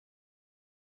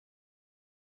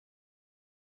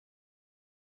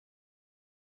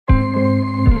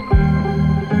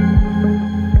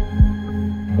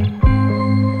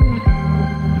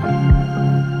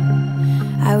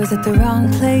was at the wrong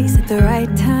place at the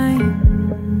right time.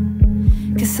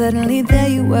 'Cause suddenly there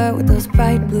you were with those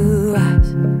bright blue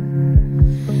eyes.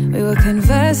 We were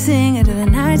conversing under the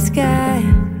night sky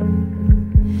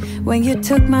when you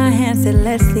took my hand, said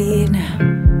let's leave now.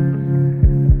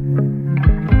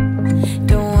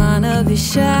 Don't wanna be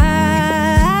shy,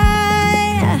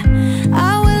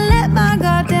 I will let my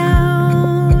guard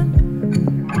down.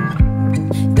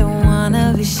 Don't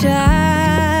wanna be shy,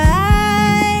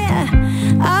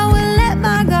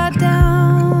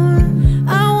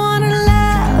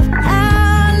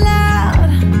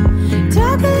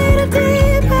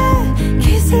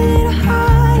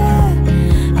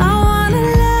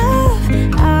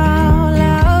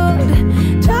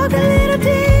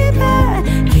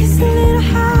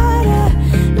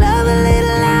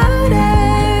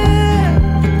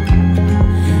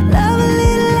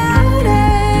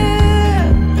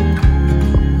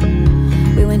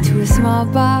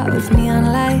 bar with neon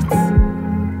lights.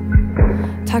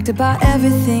 Talked about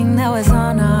everything that was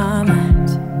on our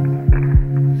minds.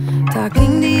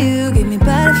 Talking to you gave me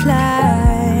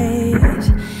butterflies.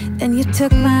 Then you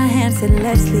took my hand, said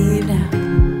let's leave now.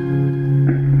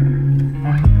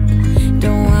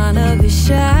 Don't wanna be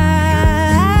shy,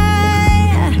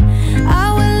 I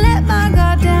will let my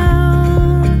guard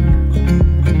down.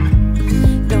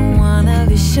 Don't wanna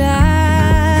be shy,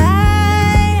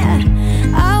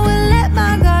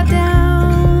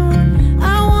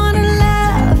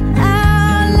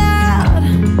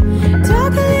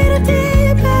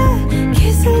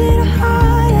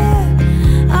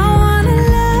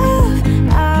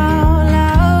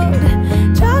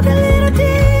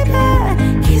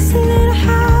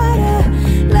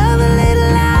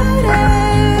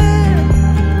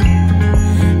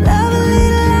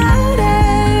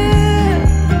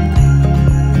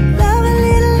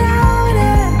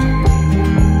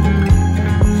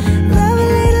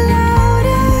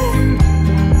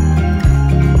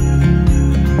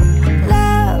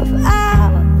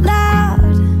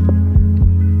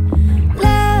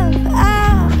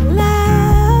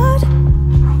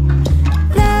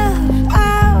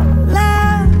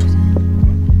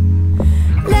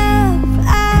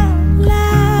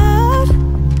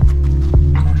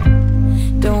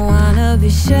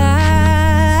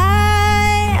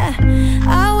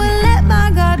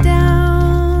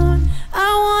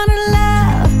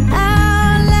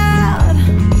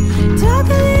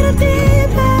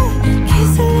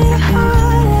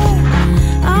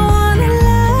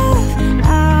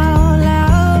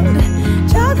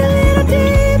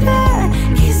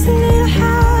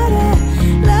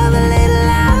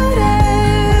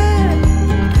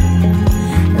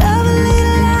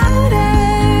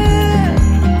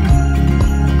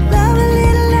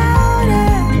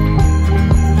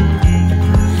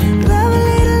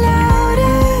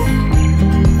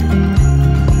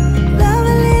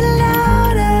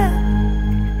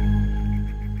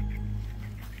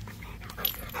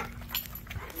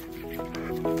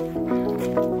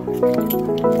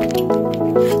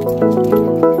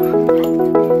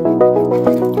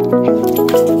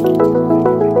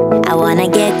 I wanna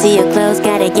get to your clothes,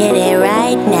 gotta get it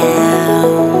right now.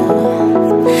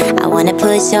 I wanna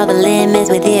push all the limits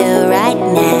with you right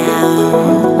now.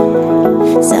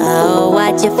 So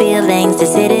watch your feelings, the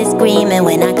city's screaming,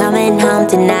 we're not coming home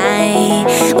tonight.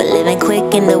 We're living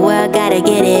quick in the world, gotta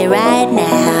get it right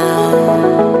now.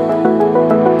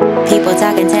 People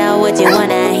talk and tell what you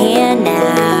wanna hear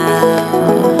now,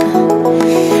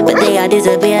 but they all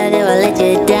disappear, they will let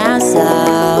you down. So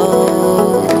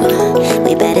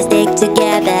we better stick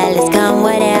together, let's come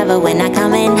whatever, we're not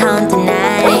coming home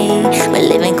tonight. We're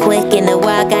living quick in the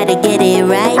world, gotta get it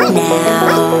right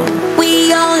now.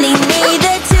 We only need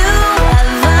the two of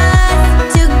us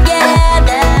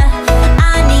together.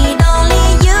 I need only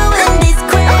you in this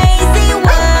crazy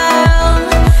world.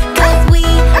 'Cause we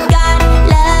got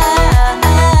love,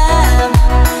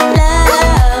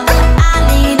 love. I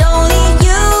need only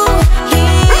you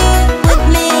here with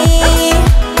me.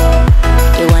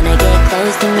 You wanna get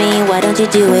close to me, why don't you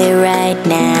do it right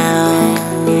now?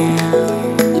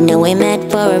 You know we met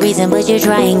for a reason, but you're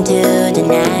trying to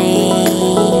deny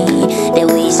that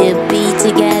we should be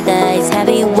together. It's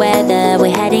heavy weather,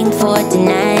 we're heading for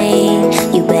tonight.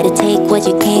 You better take what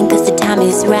you can, 'cause the time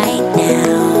is right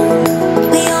now.